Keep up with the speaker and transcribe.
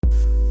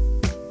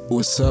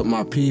What's up,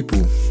 my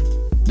people?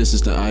 This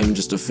is the I Am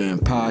Just a Fan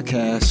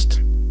podcast,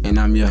 and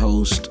I'm your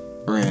host,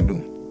 Randall.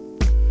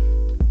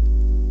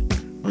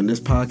 On this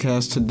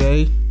podcast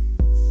today,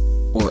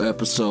 or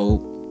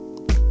episode,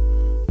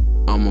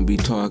 I'm gonna be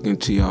talking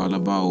to y'all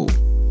about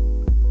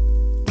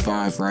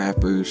 5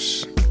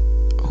 rappers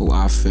who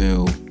I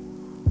feel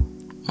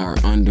are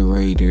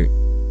underrated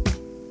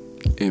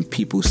and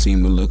people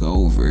seem to look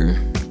over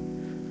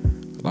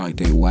like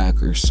they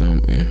whack or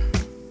something.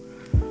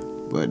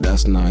 But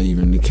that's not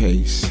even the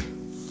case.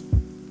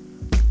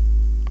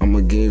 I'm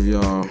gonna give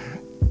y'all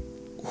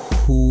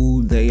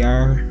who they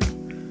are.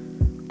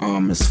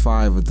 It's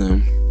 5 of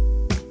them.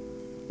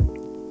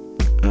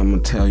 I'm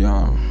gonna tell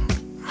y'all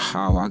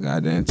how I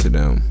got into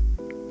them.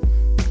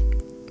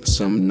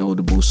 Some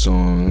notable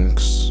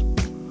songs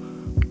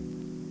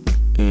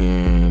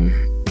and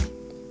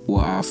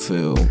what I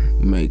feel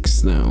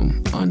makes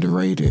them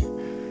underrated.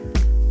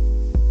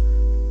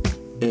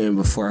 And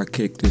before I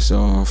kick this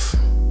off,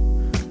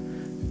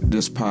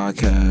 this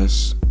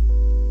podcast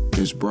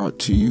is brought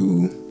to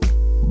you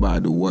by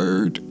the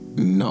word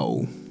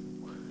no.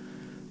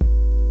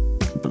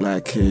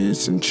 Black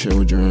kids and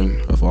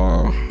children of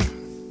all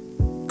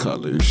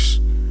colors,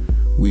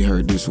 we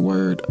heard this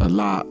word a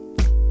lot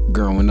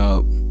growing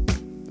up.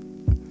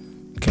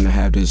 Can I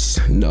have this?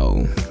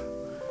 No.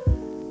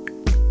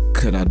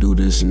 Could I do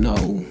this?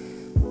 No.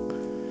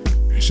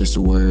 It's just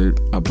a word.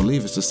 I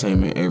believe it's the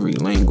same in every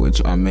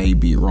language. I may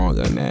be wrong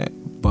on that,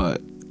 but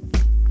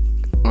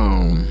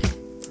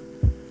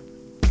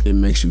it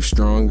makes you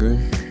stronger,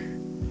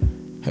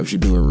 helps you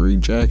do a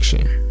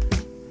rejection.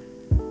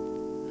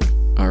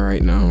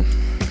 Alright, now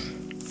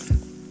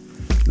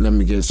let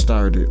me get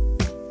started.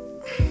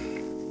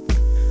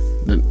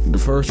 The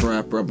first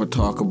rapper I'm gonna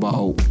talk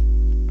about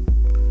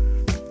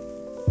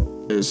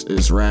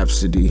is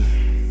Rapsody.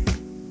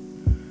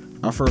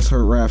 I first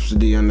heard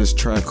Rapsody on this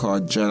track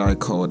called Jedi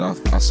Code.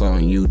 I saw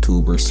on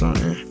YouTube or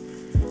something.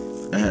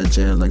 It had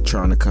Jay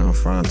Electronica and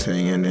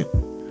Fontaine in it.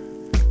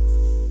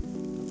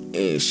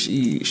 And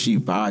she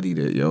bodied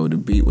it, yo. The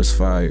beat was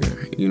fire.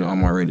 You know,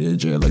 I'm already a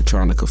Jay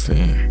Electronica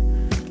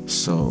fan.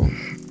 So,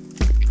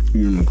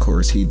 of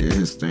course, he did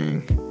his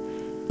thing.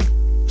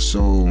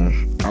 So,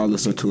 I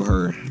listened to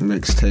her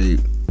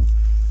mixtape.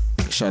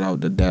 Shout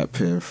out to Dat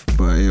Piff.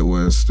 But it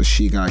was the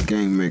She Got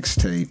Gang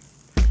mixtape.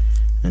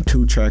 And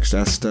 2 tracks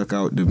that stuck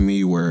out to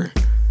me were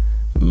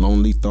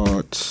Lonely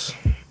Thoughts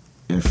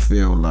and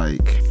Feel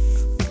Like.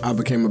 I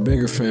became a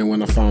bigger fan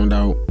when I found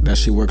out that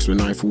she works with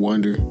Ninth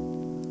Wonder,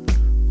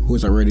 who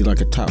is already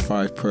like a top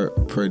 5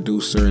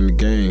 producer in the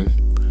game.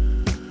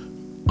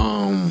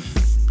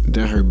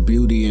 Then her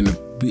Beauty and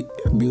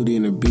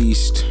the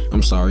Beast,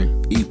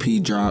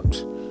 EP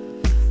dropped.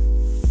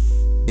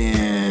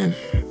 And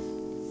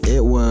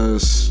it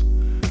was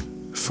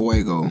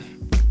fuego.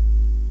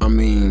 I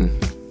mean,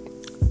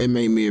 it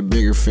made me a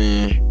bigger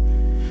fan.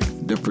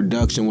 The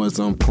production was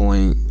on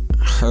point.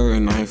 Her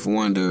and Ninth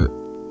Wonder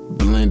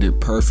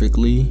blended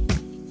perfectly,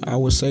 I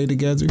would say,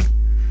 together.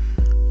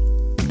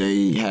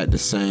 They had the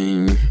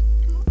same,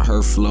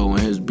 her flow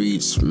and his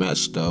beats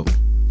matched up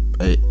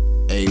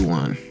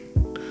A1.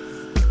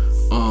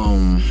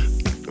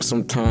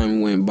 Some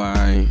time went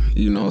by,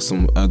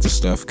 some other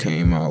stuff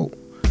came out.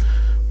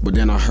 But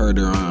then I heard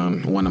her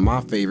on one of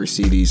my favorite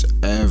CDs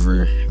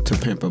ever, To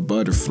Pimp a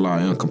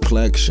Butterfly, on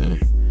Complexion.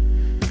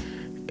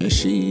 And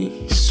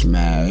she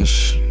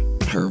smashed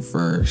her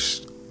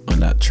verse on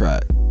that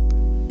track.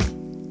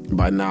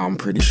 By now, I'm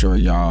pretty sure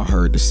y'all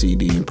heard the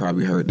CD and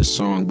probably heard the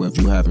song, but if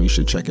you haven't, you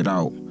should check it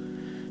out.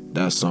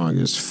 That song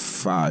is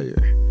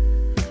fire.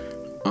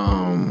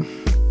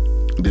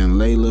 Then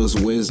Layla's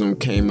Wisdom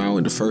came out,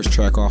 and the first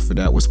track off of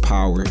that was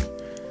Power.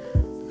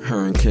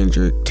 Her and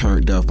Kendrick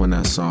turned up on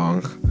that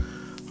song.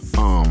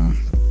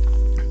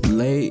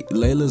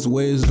 Layla's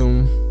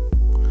Wisdom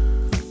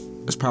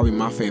is probably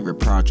my favorite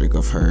project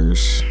of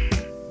hers.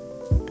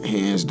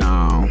 Hands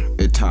down,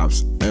 it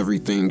tops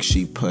everything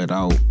she put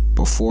out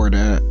before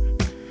that.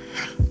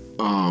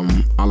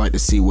 I like to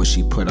see what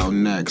she put out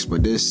next,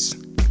 but this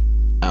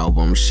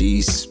album,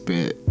 she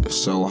spit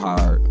so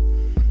hard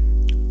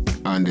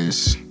on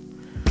this.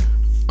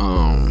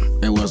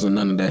 It wasn't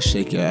none of that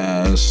shake your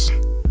ass.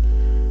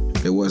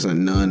 It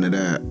wasn't none of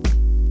that.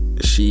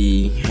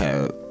 She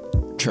had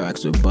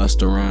tracks with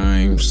Busta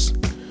Rhymes.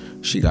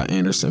 She got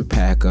Anderson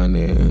 .Paak on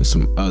there and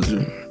some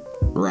other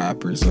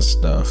rappers and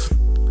stuff.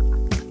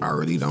 I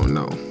really don't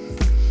know.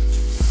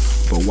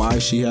 But why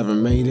she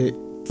haven't made it?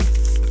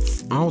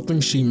 I don't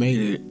think she made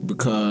it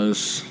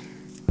because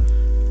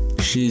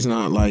she's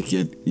not like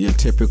your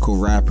typical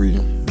rapper,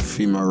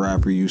 female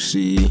rapper you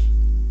see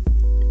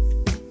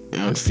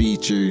on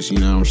features, you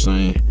know what I'm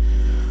saying?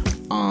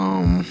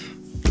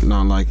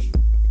 Not like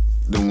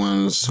the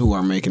ones who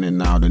are making it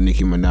now, the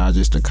Nicki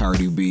Minaj's, the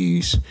Cardi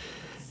B's.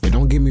 And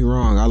don't get me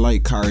wrong, I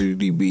like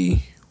Cardi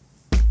B,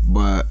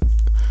 but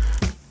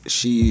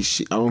she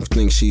I don't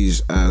think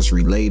she's as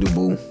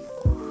relatable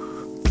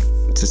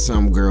to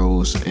some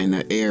girls in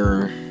the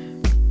era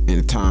and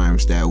the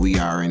times that we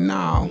are in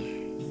now,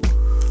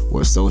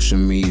 with social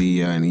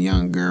media and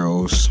young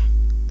girls,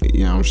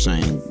 you know what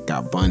I'm saying,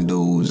 got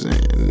bundles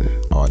and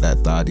all that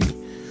thotty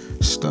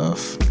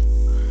stuff.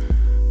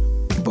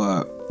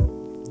 But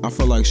I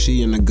feel like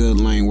she in a good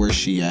lane where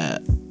she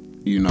at,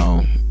 you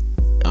know.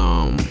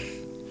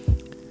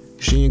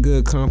 She in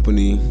good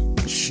company.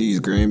 She's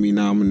Grammy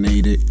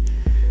nominated.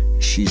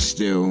 She's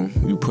still,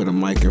 you put a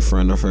mic in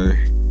front of her,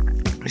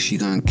 she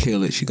gonna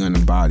kill it, she gonna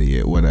body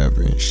it,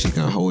 whatever. She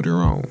gonna hold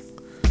her own.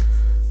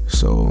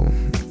 So,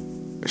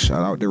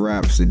 shout out to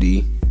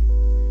Rhapsody.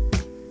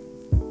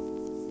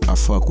 I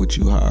fuck with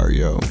you hard,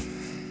 yo.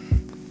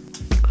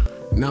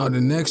 Now the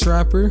next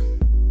rapper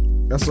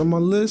that's on my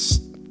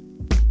list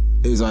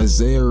is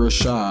Isaiah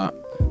Rashad.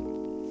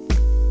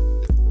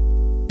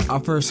 I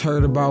first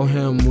heard about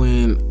him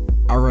when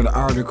I read an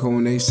article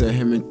and they said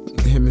him and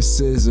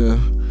SZA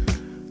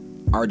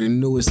are the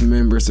newest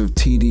members of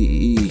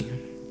TDE.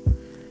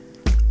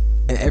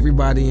 And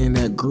everybody in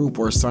that group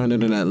or signed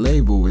into that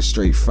label was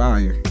straight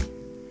fire.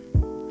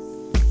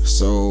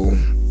 So,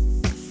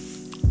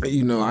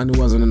 you know, I knew I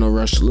wasn't in no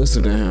rush to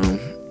listen to him.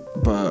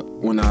 But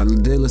when I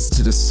did listen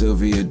to the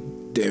Sylvia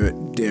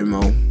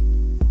demo,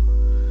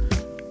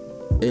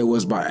 it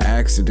was by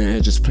accident.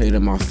 It just played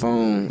on my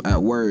phone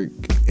at work,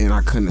 and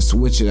I couldn't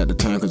switch it at the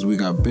time because we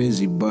got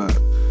busy. But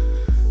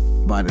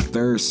by the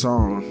third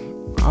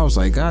song, I was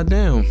like, God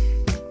damn,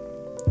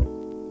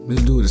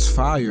 this dude is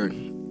fire.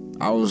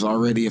 I was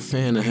already a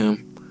fan of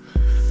him.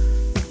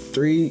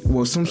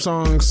 Some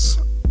songs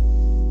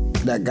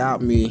that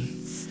got me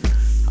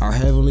are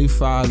Heavenly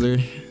Father,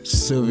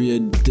 Sylvia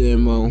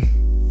demo,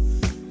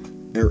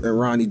 and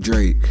Ronnie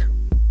Drake.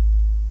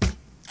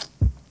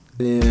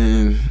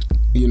 And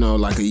you know,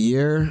 like a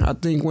year, I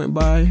think, went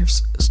by.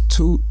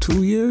 Two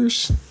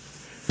years.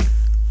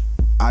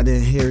 I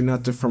didn't hear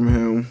nothing from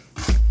him.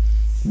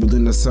 But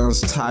then the Sun's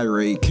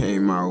Tirade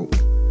came out.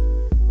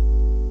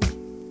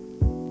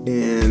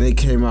 And it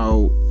came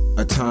out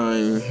a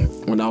time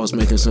when I was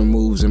making some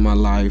moves in my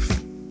life.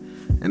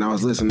 And I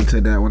was listening to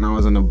that when I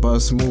was on the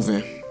bus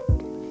moving.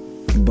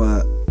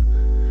 But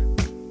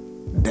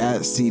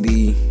that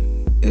CD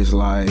is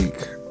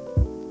like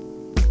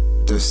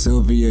the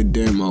Sylvia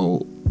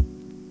demo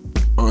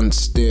on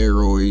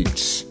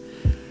steroids,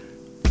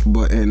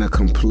 but in a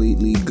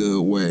completely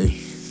good way.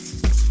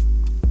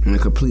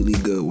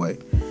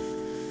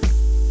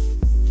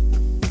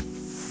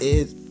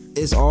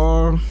 It's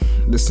all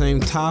the same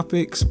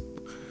topics,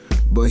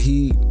 but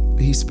he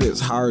spits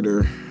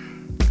harder.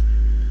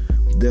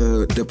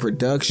 The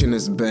production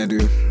is better.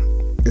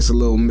 It's a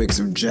little mix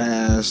of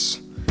jazz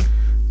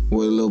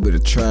with a little bit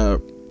of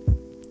trap.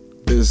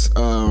 It's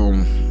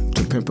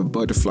To Pimp a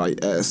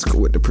Butterfly-esque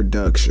with the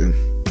production.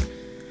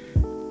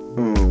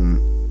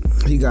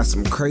 He got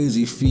some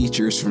crazy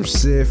features from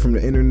Sid from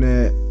the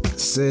internet.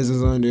 SZA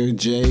is on there.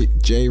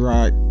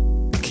 J-Rock,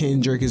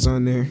 Kendrick is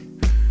on there.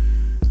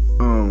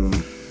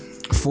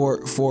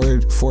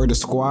 For the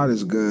Squad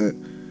is good.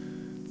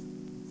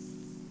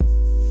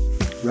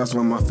 That's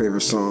one of my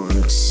favorite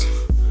songs.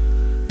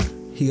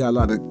 He got a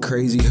lot of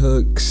crazy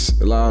hooks,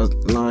 a lot of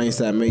lines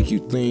that make you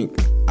think.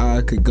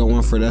 I could go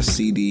on for that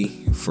CD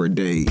for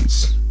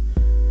days.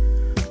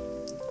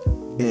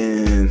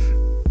 And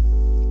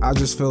I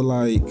just feel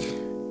like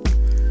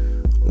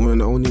one of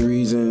the only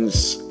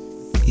reasons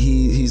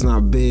he's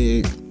not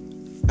big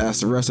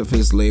as the rest of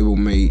his label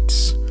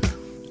mates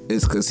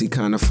is because he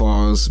kind of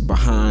falls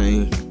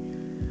behind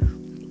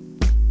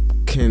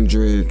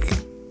Kendrick,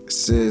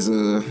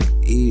 SZA,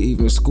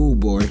 even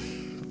Schoolboy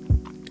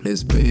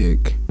is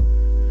big.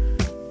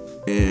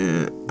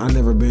 And I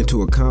never been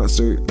to a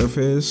concert of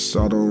his,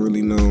 so I don't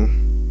really know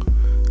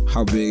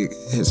how big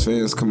his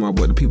fans come out,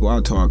 but the people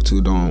I talk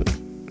to don't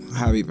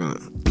have even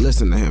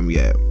listened to him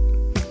yet.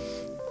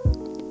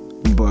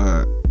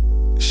 But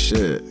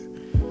shit,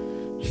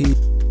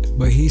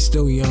 he's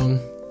still young.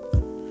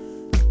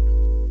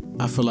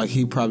 I feel like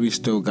he probably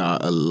still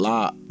got a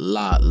lot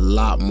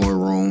more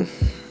room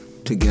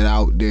to get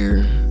out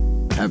there,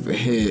 have a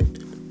hit,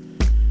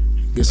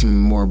 get some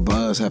more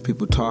buzz, have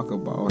people talk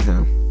about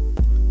him.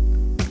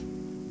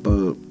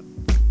 But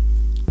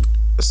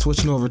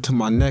switching over to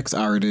my next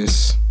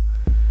artist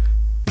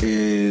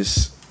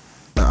is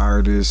an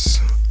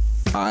artist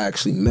I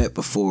actually met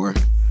before,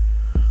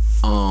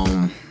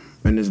 and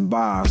it's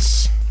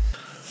Bas.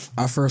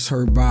 I first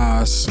heard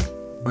Bas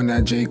on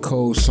that J.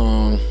 Cole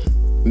song,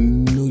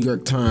 New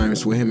York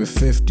Times, with him and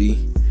 50.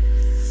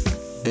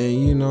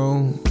 And you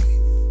know,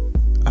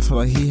 I feel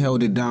like he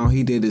held it down.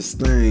 He did his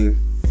thing.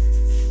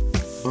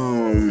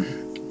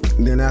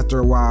 Then after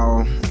a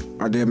while,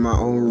 I did my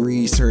own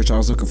research. I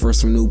was looking for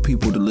some new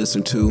people to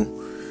listen to,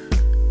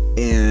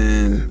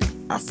 and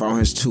I found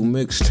his 2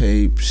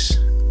 mixtapes,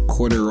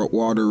 Quarter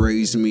Water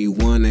Raised Me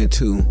 1 and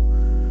 2.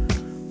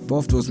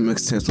 Both those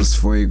mixtapes was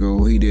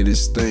fuego. He did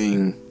his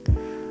thing.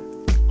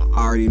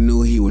 I already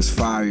knew he was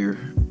fire.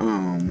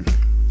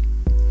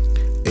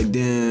 And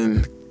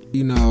then,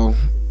 you know,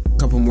 a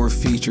couple more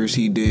features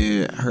he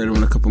did. I heard him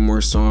on a couple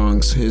more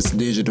songs. His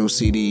digital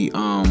CD,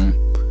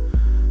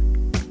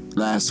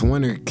 last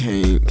winter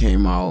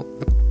came out,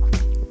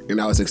 and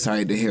I was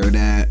excited to hear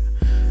that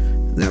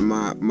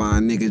my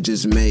nigga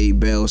just made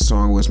Bell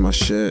song was my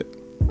shit.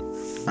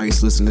 I used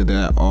to listen to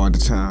that all the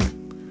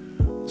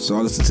time. So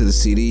I listened to the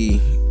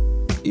CD.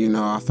 You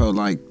know, I felt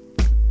like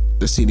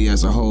the CD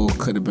as a whole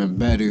could have been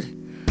better.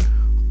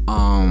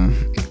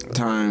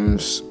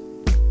 Times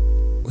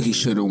he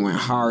should have went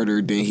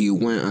harder than he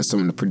went on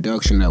some of the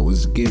production that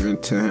was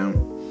given to him.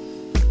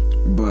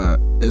 But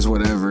it's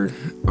whatever.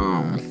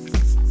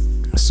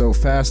 So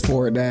fast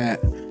forward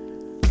that,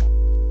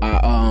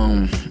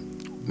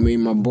 me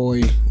and my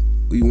boy,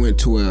 we went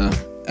to a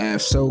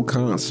Ab-Soul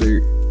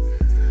concert,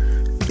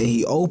 and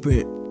he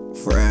opened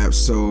for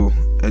Ab-Soul,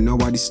 and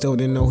nobody still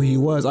didn't know who he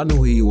was. I knew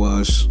who he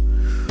was,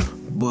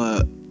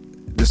 but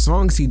the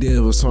songs he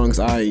did were songs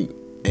I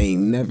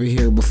ain't never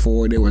heard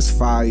before. They was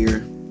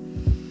fire.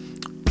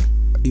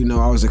 You know,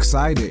 I was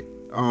excited.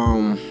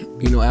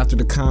 You know, after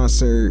the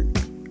concert,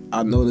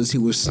 I noticed he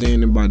was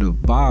standing by the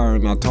bar,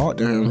 and I talked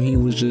to him. He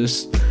was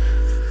just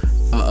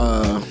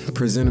a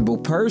presentable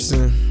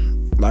person.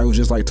 I was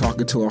just like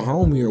talking to a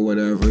homie or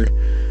whatever.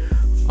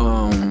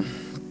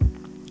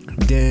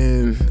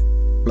 Then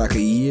like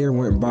a year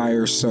went by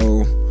or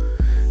so,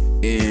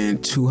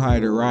 and Too High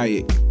to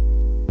Riot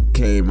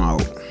came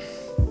out,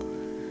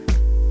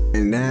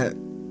 and that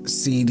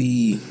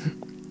CD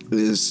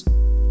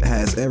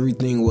has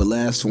everything what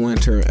Last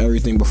Winter,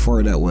 everything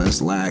before that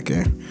was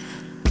lacking.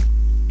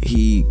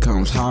 He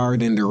comes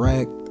hard and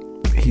direct.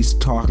 He's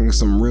talking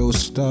some real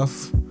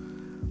stuff.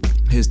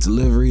 His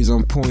delivery's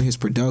on point. His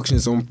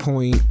production's on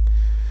point.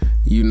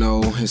 You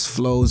know, his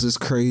flows is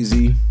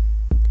crazy.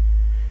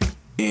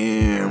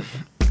 And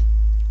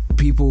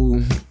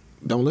people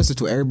don't listen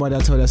to it. Everybody I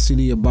tell that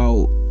CD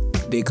about,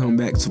 they come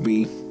back to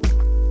me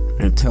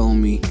and tell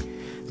me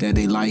that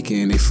they like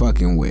it and they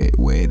fucking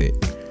with it.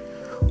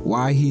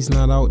 Why he's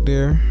not out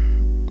there,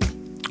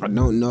 I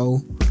don't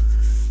know.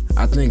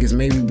 I think it's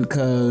maybe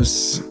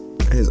because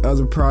his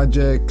other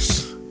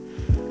projects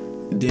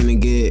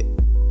didn't get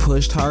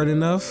pushed hard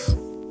enough,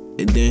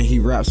 and then he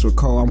raps with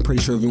Cole. I'm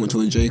pretty sure if you went to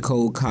a J.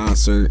 Cole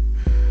concert,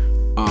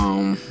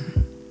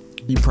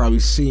 you probably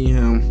seen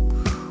him,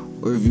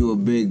 or if you a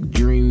big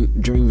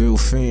Dreamville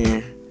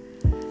fan,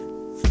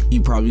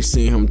 you probably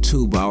seen him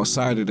too. But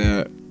outside of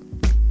that,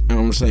 you know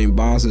what I'm saying,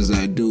 Boss is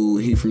that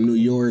dude. He from New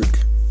York,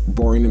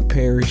 born in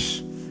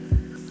Paris.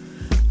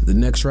 The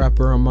next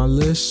rapper on my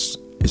list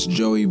is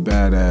Joey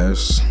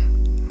Badass,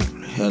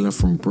 hailing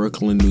from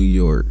Brooklyn, New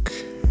York.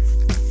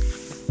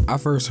 I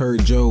first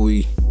heard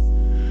Joey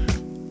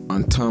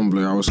on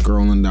Tumblr. I was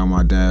scrolling down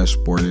my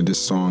dashboard and this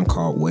song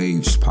called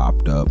Waves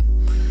popped up.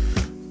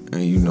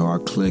 And you know, I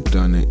clicked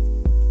on it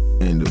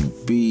and the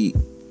beat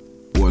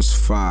was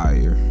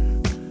fire.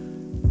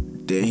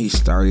 Then he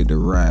started to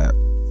rap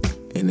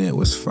and it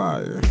was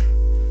fire.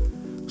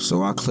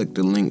 So I clicked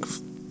the link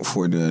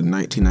for the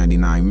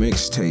 1999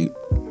 mixtape.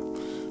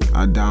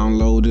 I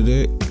downloaded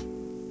it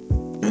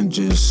and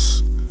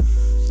just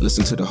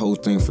listened to the whole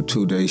thing for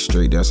 2 days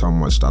straight. That's how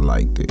much I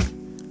liked it.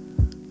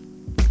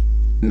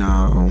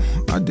 Now,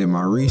 I did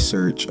my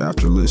research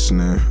after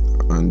listening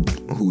on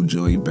who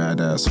Joey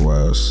Badass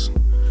was.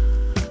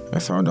 I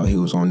found out he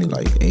was only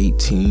like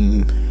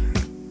 17,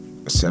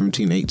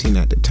 18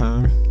 at the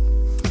time.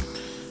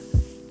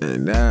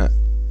 And that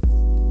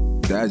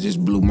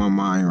just blew my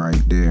mind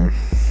right there.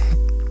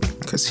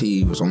 Cause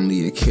he was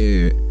only a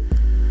kid,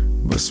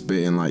 but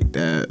spitting like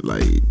that,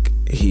 like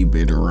he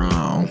been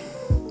around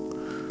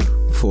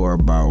for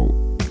about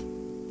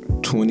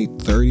 20,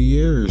 30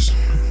 years.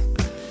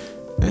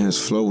 And his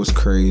flow was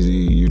crazy,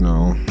 you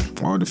know.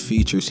 All the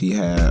features he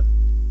had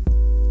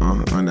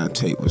on that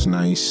tape was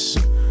nice.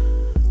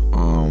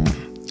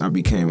 I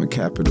became a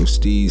Capital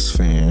Steez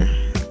fan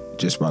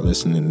just by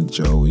listening to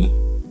Joey.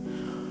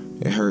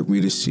 It hurt me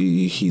to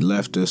see he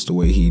left us the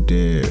way he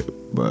did,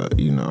 but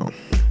you know,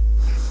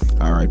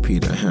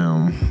 R.I.P. to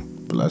him.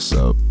 Bless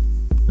up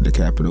the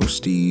Capital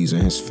Steez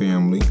and his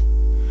family.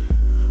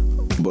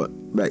 But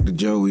back to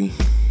Joey.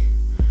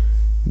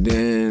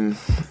 Then,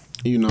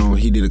 you know,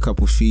 he did a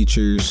couple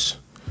features.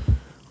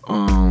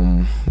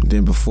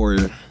 Then before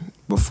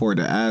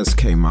the Ass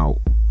came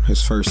out,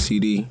 his first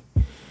CD,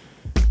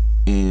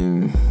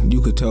 and you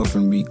could tell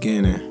from the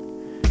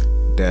beginning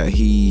that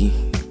he,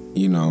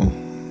 you know,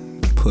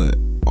 put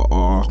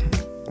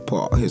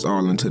his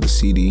all into the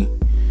CD.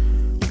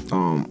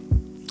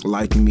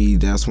 Like Me,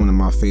 that's one of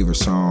my favorite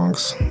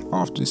songs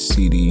off the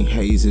CD.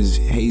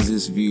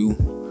 Hayes' View,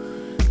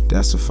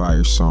 that's a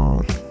fire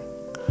song.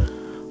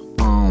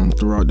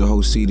 Throughout the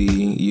whole CD,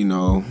 you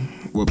know,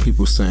 what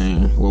people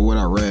saying, well, what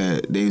I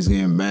read, they was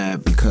getting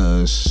mad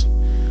because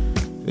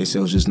they said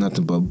it was just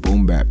nothing but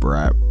boom bap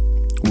rap,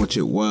 which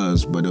it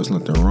was, but there was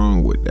nothing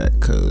wrong with that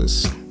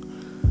because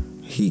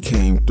he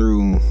came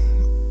through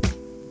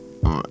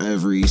on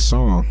every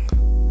song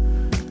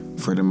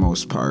for the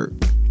most part.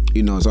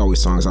 You know, there's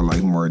always songs I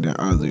like more than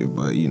others,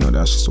 but you know,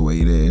 that's just the way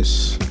it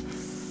is.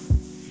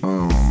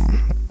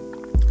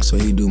 So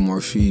he do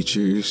more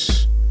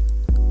features,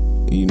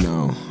 you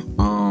know.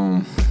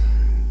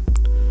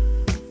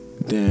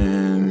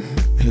 Then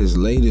his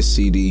latest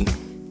CD,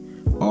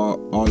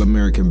 all All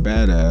American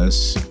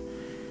Badass,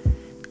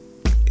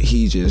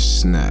 he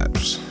just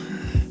snaps.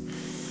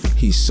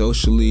 He's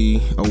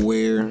socially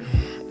aware.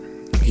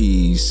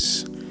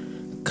 He's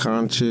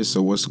conscious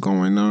of what's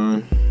going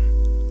on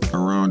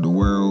around the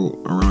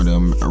world,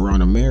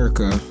 around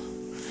America,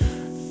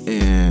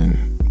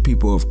 and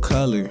people of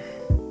color.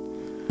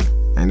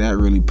 And that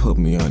really put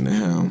me on to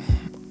him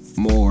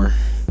more.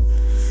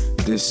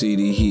 This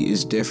CD, he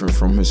is different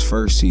from his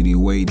first CD,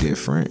 way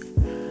different.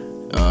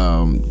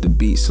 The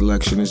beat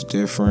selection is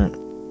different.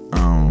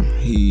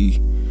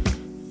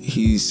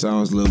 He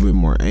sounds a little bit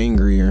more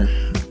angrier.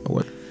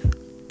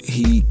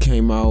 He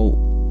came out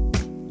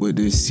with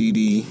this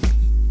CD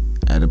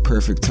at a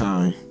perfect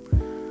time.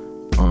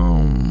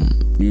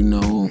 You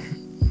know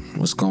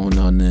what's going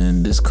on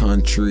in this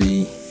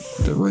country,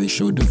 the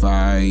racial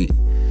divide,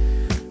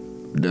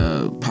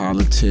 the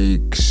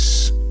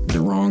politics,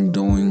 the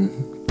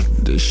wrongdoing,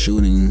 the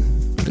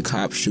shooting, the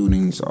cop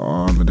shootings,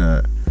 all of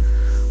that.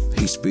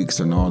 He speaks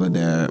on all of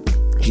that.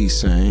 He's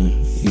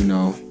saying, you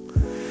know,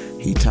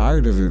 he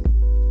tired of it.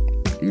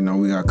 You know,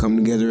 we gotta come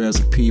together as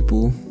a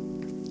people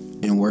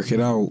and work it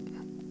out.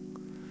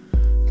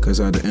 Because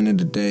at the end of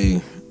the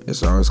day,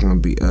 it's always gonna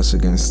be us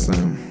against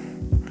them.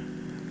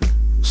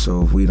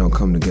 So if we don't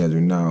come together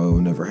now, it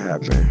will never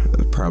happen.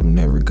 It's probably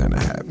never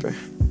gonna happen.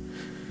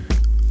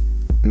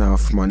 Now,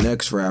 for my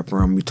next rapper,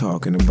 I'm gonna be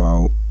talking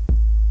about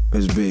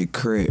is Big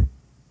K.R.I.T.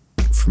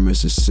 from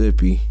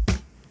Mississippi.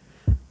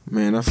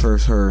 Man, I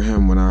first heard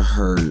him when I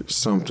heard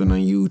something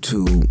on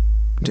YouTube.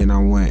 Then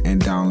I went and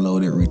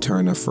downloaded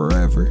Return of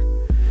Forever.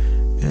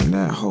 And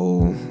that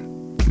whole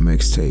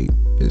mixtape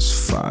is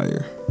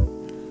fire.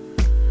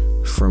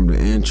 From the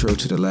intro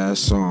to the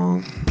last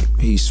song,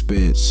 he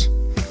spits.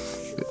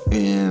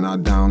 And I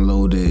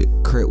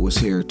downloaded K.R.I.T. Was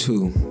Here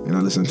Too. And I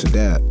listened to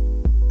that.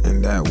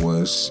 And that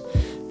was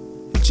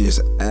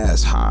just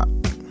as hot.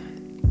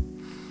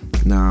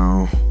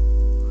 Now,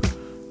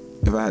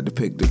 if I had to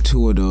pick the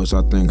two of those,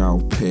 I think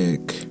I'll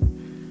pick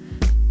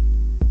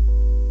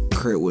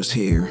K.R.I.T. Was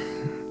Here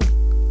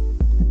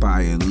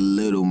by a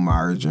little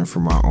margin for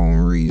my own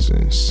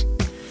reasons.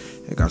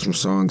 It got some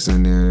songs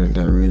in there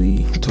that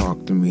really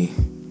talk to me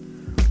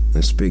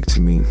and speak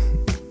to me.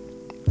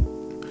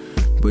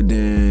 But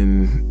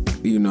then,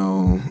 you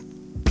know,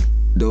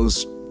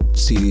 those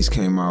CDs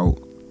came out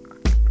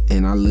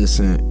and I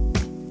listened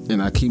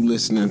and I keep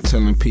listening,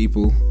 telling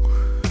people.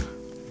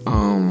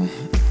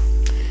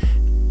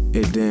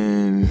 And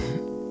then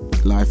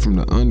Live from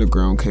the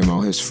Underground came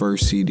out, his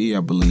first CD, I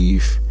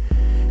believe.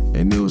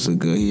 And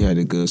he had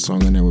a good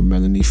song in there with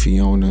Melanie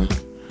Fiona.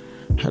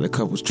 Had a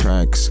couple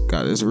tracks.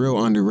 It's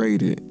real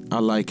underrated. I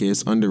like it.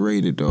 It's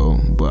underrated though.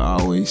 But I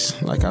always,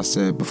 like I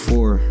said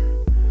before,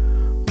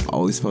 I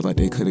always felt like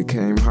they could have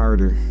came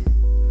harder.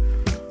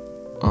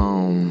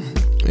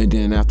 And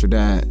then after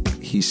that,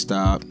 he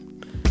stopped.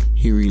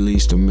 He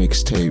released a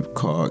mixtape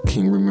called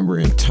King Remember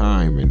in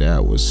Time, and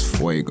that was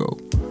Fuego.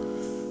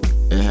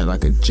 It had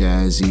like a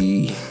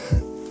jazzy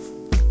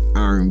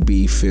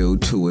R&B feel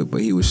to it,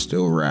 but he was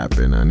still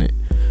rapping on it.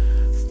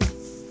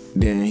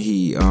 Then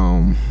he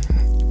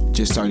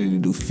just started to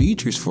do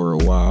features for a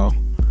while,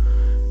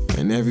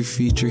 and every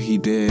feature he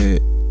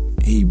did,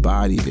 he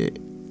bodied it.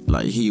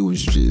 Like he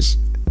was just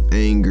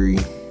angry,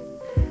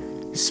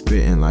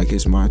 spitting like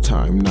it's my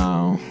time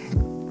now.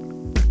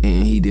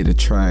 And he did a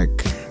track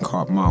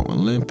called Mount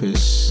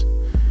Olympus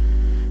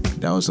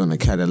that was on the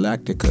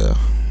Cadillactica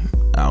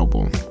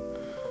album.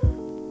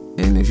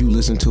 And if you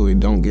listen to it,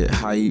 don't get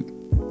hype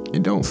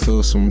and don't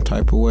feel some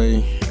type of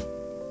way,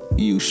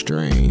 you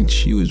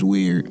strange, you is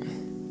weird.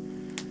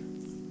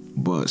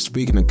 But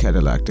speaking of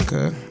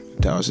Cadillactica,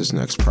 that was his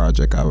next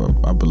project,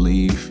 I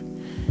believe.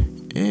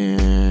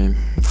 And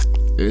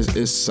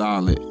it's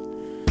solid.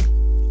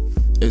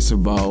 It's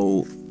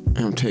about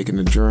him taking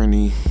a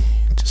journey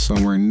to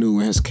somewhere new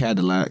in his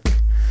Cadillac,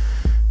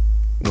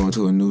 going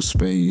to a new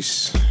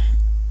space,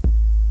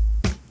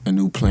 a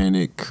new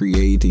planet,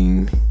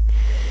 creating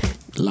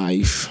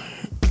life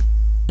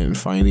and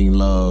finding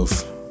love.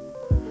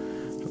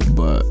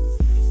 But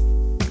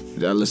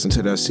I listened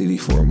to that CD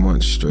for a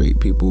month straight.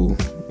 People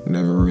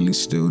never really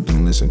still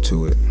didn't listen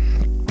to it.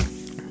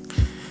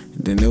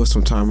 Then there was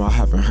some time I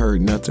haven't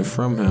heard nothing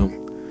from him,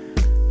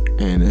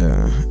 and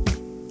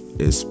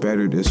It's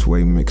Better This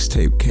Way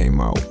mixtape came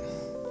out,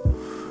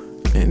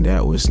 and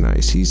that was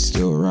nice. He's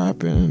still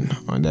rapping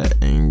on that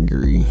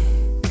angry,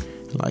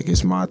 like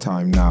it's my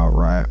time now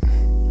rap,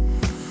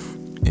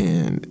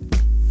 and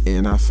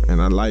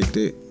I liked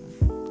it.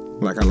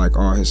 Like I like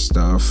all his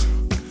stuff,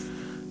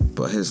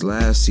 but his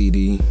last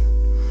CD,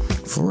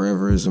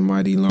 Forever Is a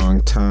Mighty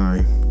Long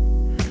Time,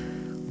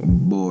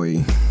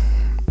 boy,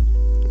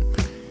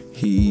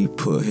 he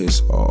put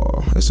his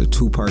all. It's a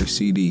 2-part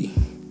CD,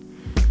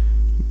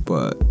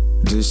 but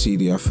this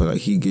CD I feel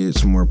like he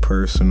gets more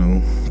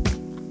personal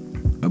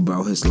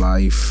about his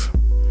life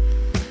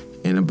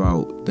and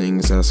about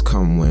things that's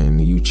come when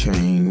you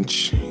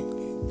change.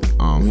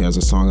 He has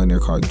a song in there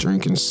called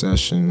Drinking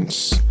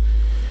Sessions.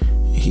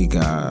 He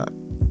got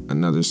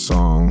another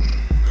song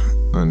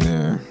on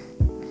there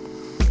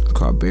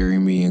called Bury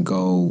Me in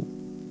Gold.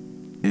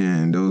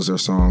 And those are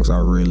songs I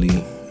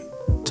really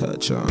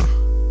touch on.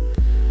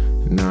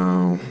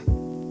 Now,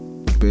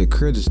 Big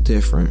K.R.I.T. is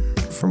different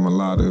from a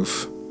lot of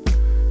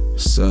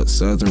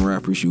southern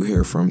rappers you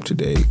hear from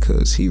today,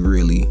 because he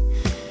really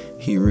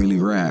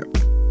rap.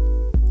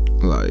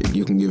 Like,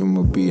 you can give him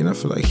a beat and I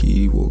feel like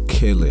he will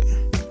kill it.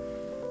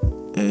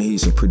 And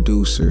he's a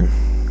producer.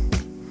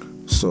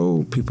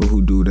 So people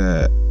who do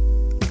that,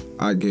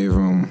 I gave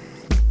him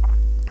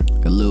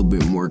a little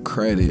bit more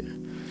credit,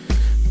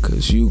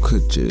 because you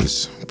could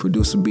just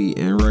produce a beat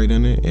and write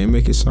in it and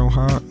make it sound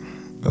hot.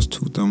 That's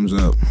 2 thumbs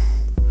up.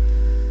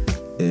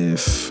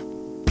 If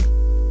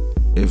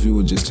you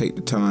would just take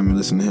the time and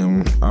listen to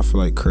him, I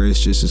feel like K.R.I.T.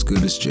 is just as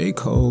good as J.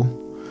 Cole.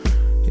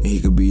 And he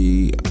could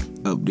be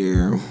up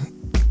there.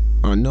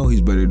 I know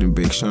he's better than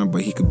Big Sean,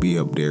 but he could be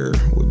up there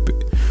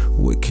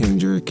with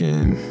Kendrick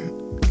and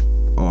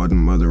all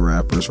them other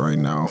rappers right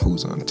now.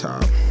 Who's on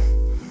top?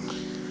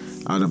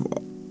 Out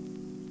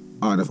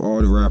of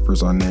all the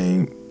rappers I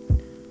named,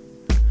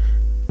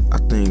 I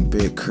think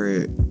Big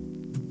K.R.I.T.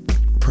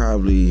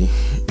 probably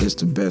is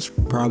the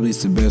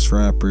best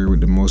rapper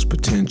with the most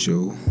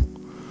potential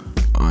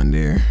on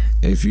there.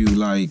 If you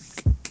like,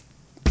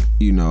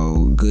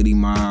 Goody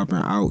Mob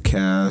and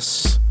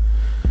Outkast,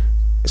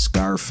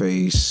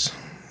 Scarface,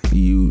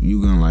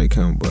 you gonna like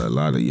him, but a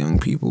lot of young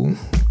people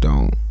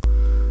don't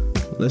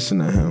listen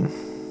to him.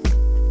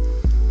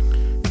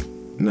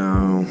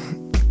 Now,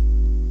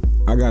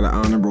 I got an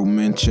honorable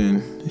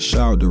mention.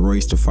 Shout out to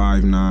Royce da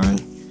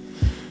 5'9".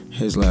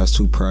 His last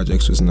 2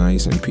 projects was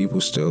nice, and people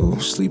still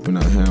sleeping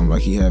on him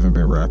like he haven't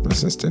been rapping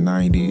since the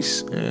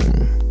 90s,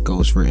 and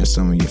Ghost written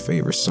some of your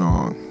favorite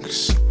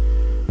songs.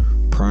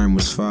 Prime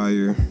was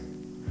fire,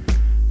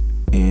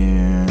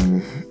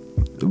 and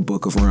the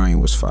Book of Ryan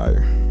was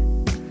fire.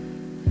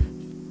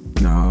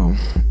 Now,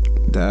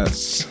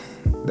 that's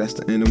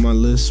the end of my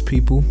list,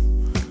 people.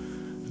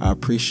 I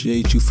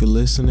appreciate you for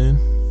listening.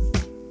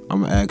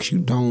 I'm gonna ask you,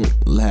 don't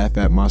laugh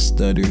at my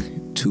stutter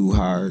too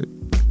hard.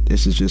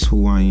 This is just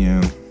who I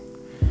am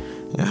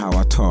and how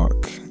I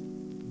talk.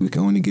 We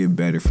can only get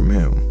better from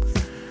him.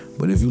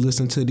 But if you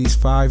listen to these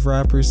 5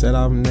 rappers that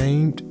I've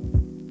named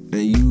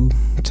and you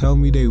tell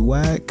me they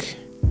whack,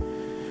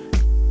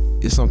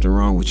 there's something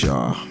wrong with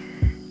y'all.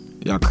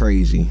 Y'all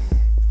crazy.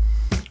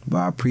 But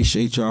I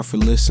appreciate y'all for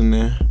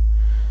listening.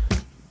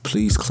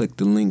 Please click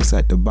the links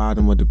at the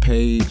bottom of the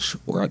page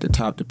or at the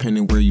top,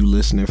 depending where you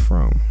listening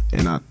from.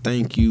 And I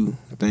thank you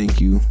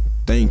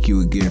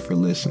again for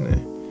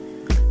listening.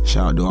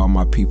 Shout out to all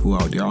my people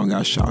out there. I don't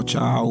gotta shout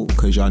y'all out,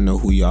 because y'all know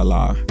who y'all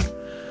are.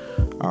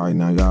 Alright,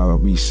 now y'all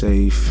be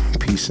safe.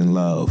 Peace and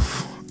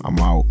love. I'm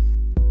out.